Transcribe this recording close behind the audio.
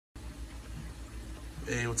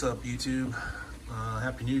Hey, what's up, YouTube?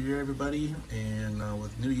 Happy New Year, everybody. And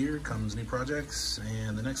with New Year comes new projects.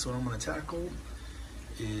 And the next one I'm going to tackle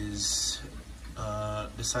is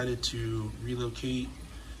decided to relocate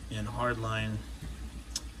and hardline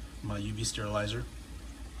my UV sterilizer.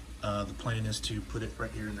 The plan is to put it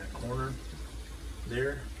right here in that corner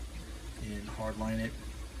there and hardline it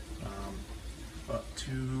up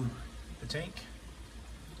to the tank.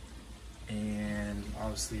 And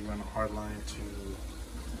obviously run a hardline to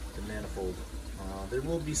the manifold. There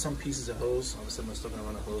will be some pieces of hose. Obviously I'm still going to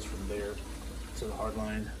run a hose from there to the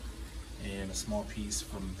hardline and a small piece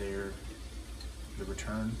from there, the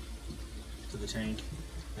return to the tank,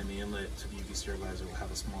 and the inlet to the UV sterilizer will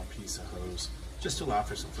have a small piece of hose just to allow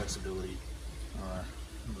for some flexibility.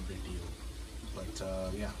 No big deal.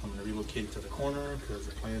 But yeah, I'm going to relocate it to the corner because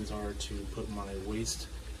the plans are to put my waste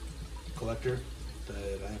collector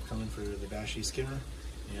that I have coming for the Bashi skimmer,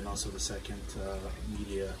 and also the second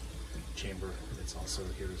media chamber that's also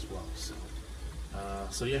here as well.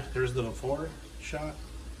 So yeah, there's the before shot,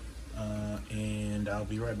 and I'll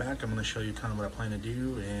be right back. I'm going to show you kind of what I plan to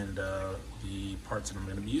do and the parts that I'm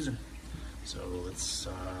going to be using. So let's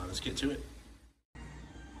get to it.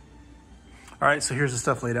 All right, so here's the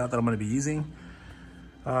stuff laid out that I'm going to be using.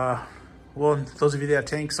 Well, those of you that have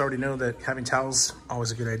tanks already know that having towels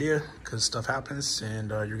always a good idea because stuff happens and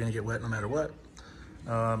you're gonna get wet no matter what.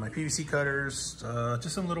 My PVC cutters,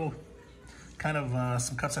 just some little kind of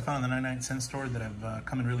some cuts I found in the 99-cent store that have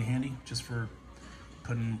come in really handy just for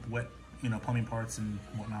putting wet, plumbing parts and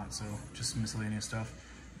whatnot. So just some miscellaneous stuff.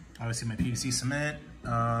 Obviously my PVC cement,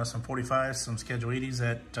 some 45s, some Schedule 80s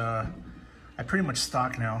that I pretty much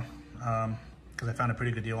stock now because I found a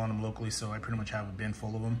pretty good deal on them locally. So I pretty much have a bin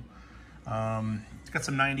full of them. Got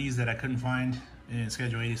some 90s that I couldn't find in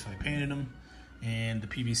Schedule 80, so I painted them, and the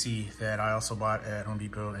PVC that I also bought at Home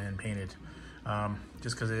Depot and painted,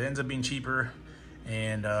 just because it ends up being cheaper,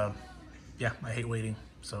 and yeah, I hate waiting,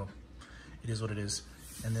 so it is what it is.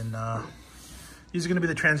 And then these are going to be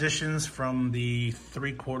the transitions from the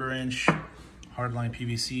 3/4 inch hardline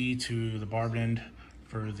PVC to the barbed end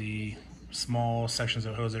for the small sections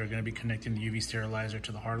of hose that are going to be connecting the UV sterilizer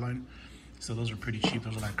to the hardline. So those are pretty cheap.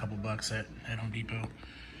 Those are like a couple bucks at Home Depot.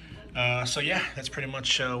 So yeah, that's pretty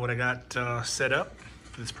much what I got set up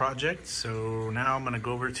for this project. So now I'm gonna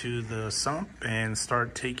go over to the sump and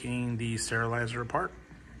start taking the sterilizer apart.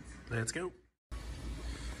 Let's go.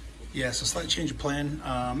 Yeah, so slight change of plan.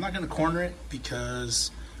 I'm not gonna corner it because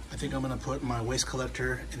I think I'm gonna put my waste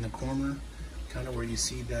collector in the corner, kind of where you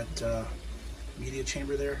see that media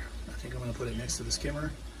chamber there. I think I'm gonna put it next to the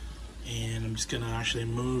skimmer. And I'm just gonna actually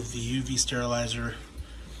move the UV sterilizer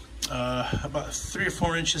about 3 or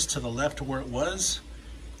 4 inches to the left of where it was,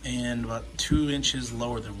 and about 2 inches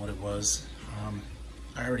lower than what it was.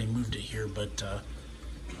 I already moved it here, but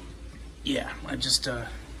yeah, I just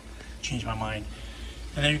changed my mind.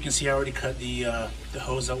 And then you can see I already cut the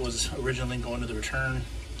hose that was originally going to the return.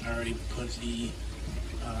 I already put the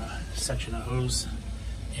section of hose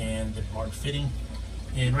and the bar fitting.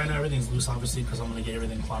 And right now everything's loose, obviously, because I'm going to get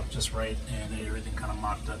everything clocked just right and get everything kind of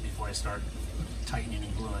mocked up before I start tightening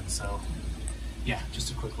and gluing. So yeah,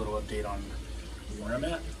 just a quick little update on where I'm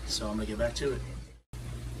at. So I'm going to get back to it.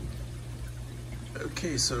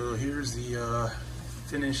 Okay, so here's the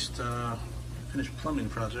finished plumbing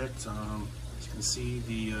project. As you can see,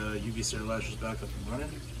 the UV sterilizer is back up and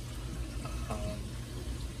running.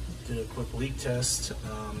 Did a quick leak test.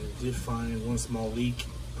 Did find one small leak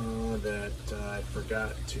that I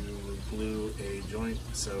forgot to glue a joint.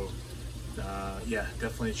 So yeah,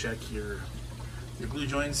 definitely check your glue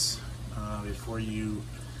joints before you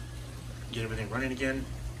get everything running again.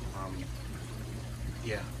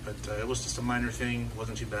 Yeah, but it was just a minor thing. It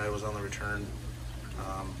wasn't too bad. It was on the return.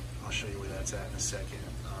 I'll show you where that's at in a second.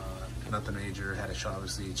 Nothing major. Had to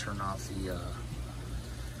obviously turn off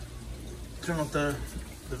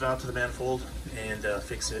the valve to the manifold and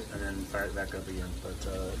fix it, and then fire it back up again. But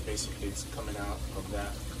basically it's coming out of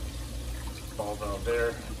that ball valve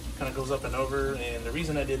there. Kind of goes up and over, and the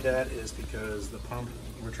reason I did that is because the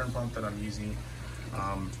return pump that I'm using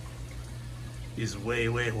is way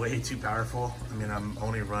too powerful. I mean, I'm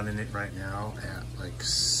only running it right now at like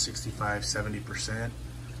 65–70%,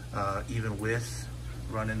 even with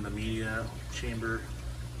running the media chamber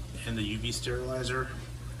and the UV sterilizer.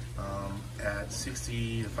 At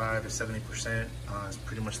 65 to 70% is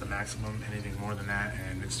pretty much the maximum. Anything more than that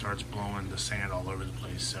and it starts blowing the sand all over the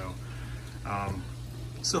place. So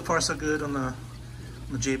so far so good on the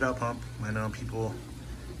Jebao pump. I know people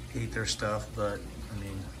hate their stuff, but I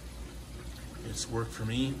mean, it's worked for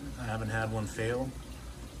me. I haven't had one fail.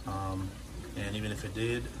 And even if it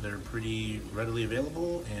did, they're pretty readily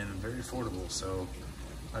available and very affordable. So,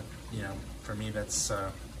 you know, for me, that's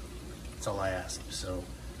all I ask. So,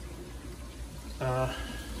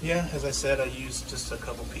 yeah, as I said, I used just a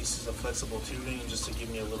couple pieces of flexible tubing just to give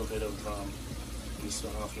me a little bit of, I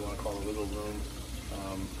don't know if you want to call it wiggle room,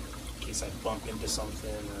 in case I bump into something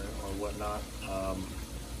or whatnot.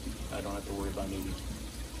 I don't have to worry about maybe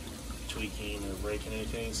tweaking or breaking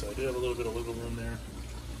anything. So I do have a little bit of wiggle room there.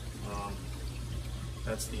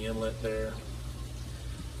 That's the inlet there,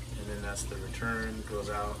 and then that's the return, goes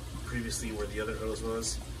out previously where the other hose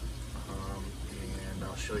was, and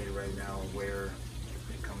I'll show you right now where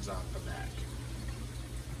it comes out the back.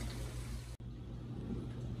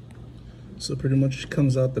 So pretty much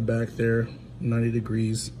comes out the back there, 90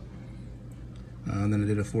 degrees, and then I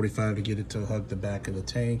did a 45 to get it to hug the back of the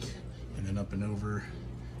tank, and then up and over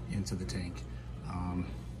into the tank.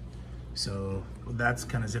 So that's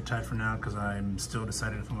kind of zip tied for now because I'm still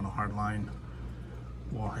decided if I'm going to hardline.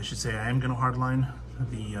 Well, I should say I am going to hardline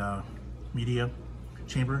the media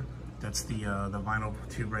chamber. That's the vinyl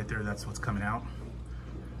tube right there. That's what's coming out.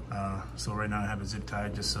 So right now I have it zip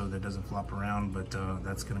tied just so that it doesn't flop around, but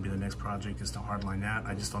that's going to be the next project, is to hardline that.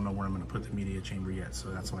 I just don't know where I'm going to put the media chamber yet,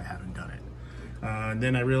 so that's why I haven't done it. And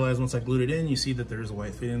then I realized once I glued it in, you see that there's a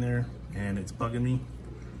white fit in there and it's bugging me.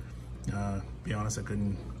 Be honest, I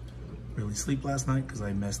couldn't really sleep last night because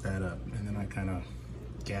I messed that up, and then I kind of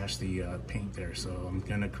gashed the paint there, so I'm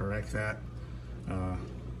gonna correct that,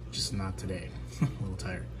 just not today. A little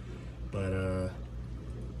tired, but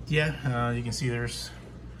yeah, you can see there's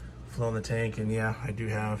flow in the tank, and yeah, I do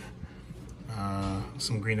have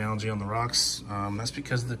some green algae on the rocks. That's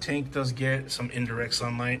because the tank does get some indirect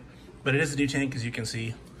sunlight, but it is a new tank, as you can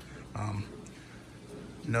see.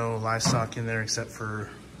 No livestock in there except for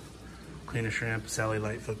cleaner shrimp, Sally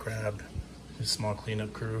lightfoot crab, a small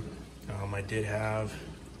cleanup crew. I did have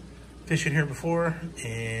fish in here before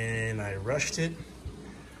and I rushed it,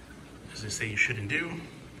 as they say you shouldn't do.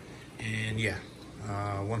 And yeah,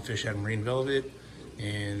 one fish had marine velvet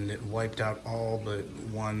and it wiped out all but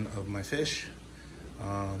one of my fish.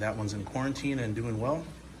 That one's in quarantine and doing well.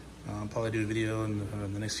 I'll probably do a video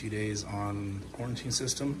in the next few days on the quarantine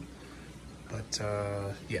system. But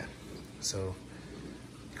yeah, so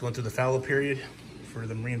going through the fallow period for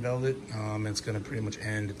the marine velvet. It's gonna pretty much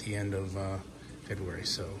end at the end of February.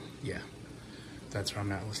 So yeah, that's where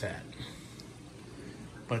I'm at with that.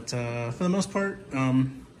 But for the most part,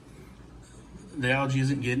 the algae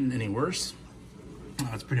isn't getting any worse.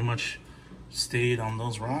 It's pretty much stayed on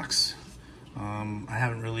those rocks. I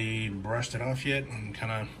haven't really brushed it off yet. I'm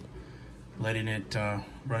kind of letting it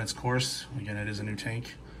run its course. Again, it is a new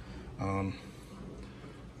tank.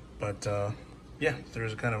 Yeah,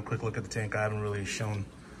 there's a kind of a quick look at the tank. I haven't really shown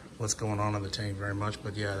what's going on in the tank very much,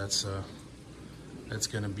 but yeah, that's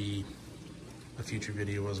gonna be a future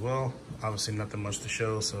video as well. Obviously nothing much to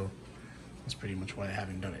show, so that's pretty much why I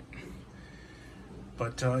haven't done it.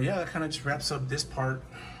 But yeah, that kind of just wraps up this part.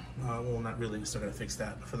 Well, not really, I'm still gonna fix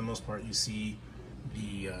that, but for the most part, you see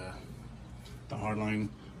the hardline.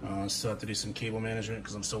 Still have to do some cable management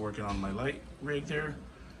because I'm still working on my light rig there.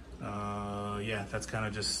 Yeah, that's kind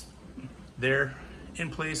of just there in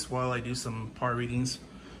place while I do some par readings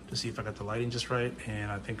to see if I got the lighting just right. And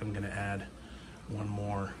I think I'm gonna add one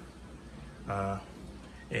more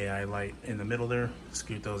AI light in the middle there,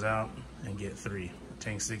 scoot those out and get 3. The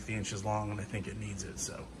tank's 60 inches long and I think it needs it,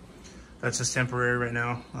 so that's just temporary right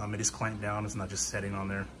now. It is clamped down, it's not just setting on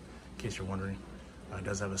there, in case you're wondering. It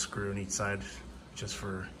does have a screw on each side just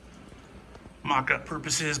for mock-up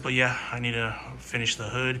purposes, but yeah, I need to finish the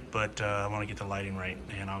hood, but I want to get the lighting right,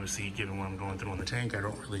 and obviously given what I'm going through on the tank, I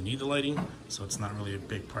don't really need the lighting, so it's not really a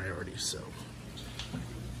big priority. So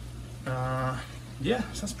yeah,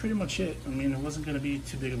 so that's pretty much it. I mean, it wasn't going to be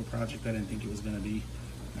too big of a project. I didn't think it was going to be.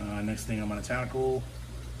 Next thing I'm going to tackle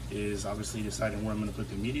is obviously deciding where I'm going to put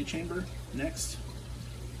the media chamber next,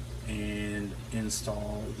 and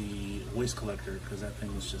install the waste collector, because that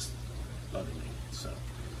thing was just bugging me. So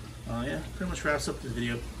yeah, pretty much wraps up this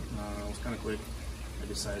video. It was kind of quick. I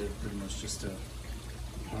decided pretty much just to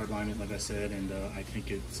hardline it, like I said, and I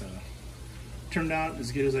think it's turned out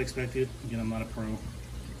as good as I expected. Again, I'm not a pro.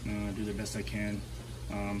 I do the best I can.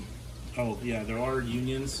 Oh yeah, there are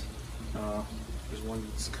unions. There's one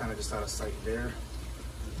that's kind of just out of sight there,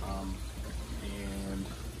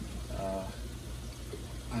 and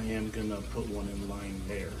I am gonna put one in line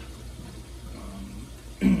there.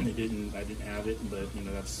 I didn't have it, but you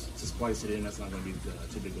know, that's to splice it in. That's not going to be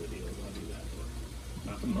too big of a deal. I'll do that.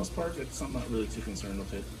 But for the most part, I'm not really too concerned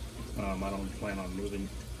with it. I don't plan on moving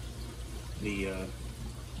the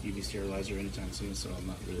UV sterilizer anytime soon, so I'm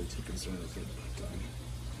not really too concerned with it. But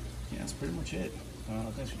yeah, that's pretty much it.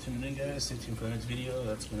 Thanks for tuning in, guys. Stay tuned for the next video.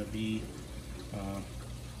 That's going to be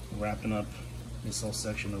wrapping up this whole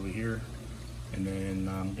section over here, and then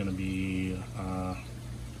I'm going to be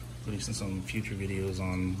releasing some future videos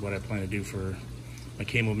on what I plan to do for my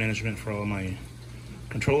cable management for all my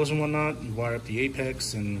controllers and whatnot, wire up the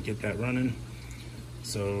apex and get that running.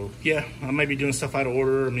 So yeah, I might be doing stuff out of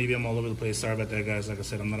order, or maybe I'm all over the place. Sorry about that, guys. Like I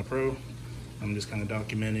said, I'm not a pro. I'm just kind of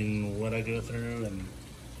documenting what I go through and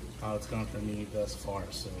how it's gone for me thus far.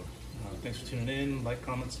 So thanks for tuning in. Like,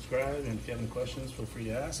 comment, subscribe, and if you have any questions, feel free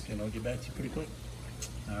to ask, and I'll get back to you pretty quick.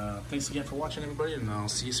 Thanks again for watching, everybody, and I'll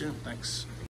see you soon. Thanks.